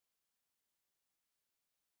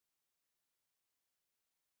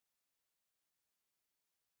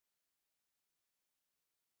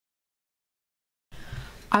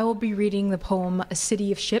I will be reading the poem A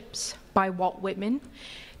City of Ships by Walt Whitman.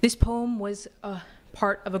 This poem was a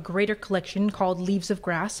part of a greater collection called Leaves of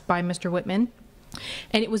Grass by Mr. Whitman.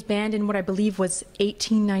 And it was banned in what I believe was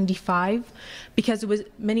 1895 because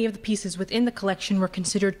many of the pieces within the collection were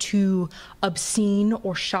considered too obscene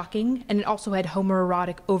or shocking, and it also had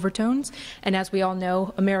homoerotic overtones. And as we all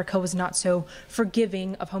know, America was not so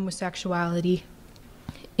forgiving of homosexuality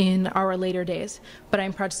in our later days. But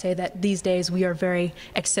I'm proud to say that these days we are very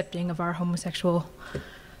accepting of our homosexual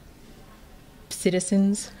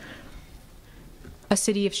citizens. A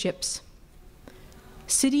City of Ships.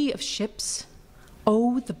 City of ships.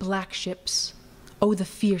 Oh, the black ships, oh, the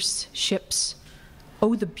fierce ships,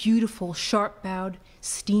 oh, the beautiful, sharp-bowed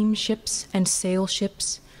steamships and sail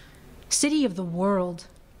ships, city of the world,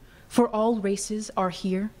 for all races are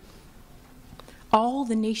here. All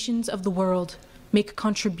the nations of the world make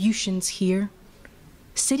contributions here.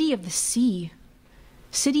 City of the sea,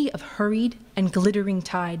 city of hurried and glittering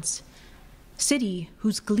tides, city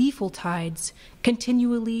whose gleeful tides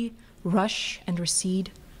continually rush and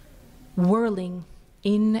recede, whirling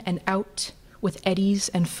in and out with eddies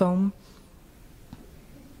and foam.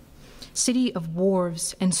 City of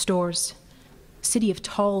wharves and stores, city of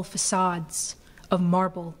tall facades of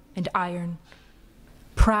marble and iron.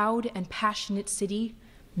 Proud and passionate city,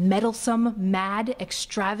 meddlesome, mad,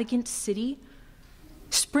 extravagant city.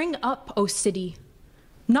 Spring up, O city,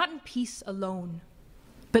 not in peace alone,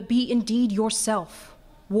 but be indeed yourself,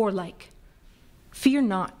 warlike. Fear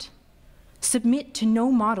not. Submit to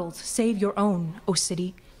no models save your own, O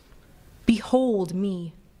city. Behold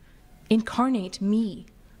me, incarnate me,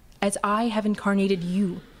 as I have incarnated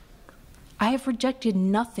you. I have rejected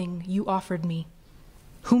nothing you offered me.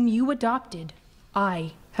 Whom you adopted,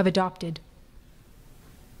 I have adopted.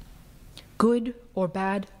 Good or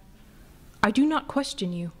bad, I do not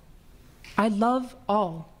question you. I love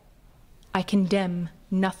all. I condemn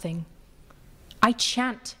nothing. I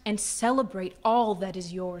chant and celebrate all that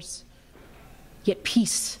is yours. Yet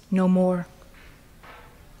peace no more.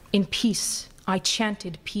 In peace I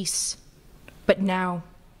chanted peace, but now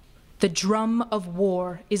the drum of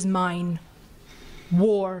war is mine.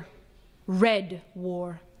 War, red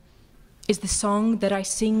war, is the song that I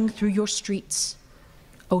sing through your streets,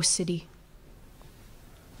 O city.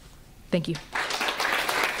 Thank you.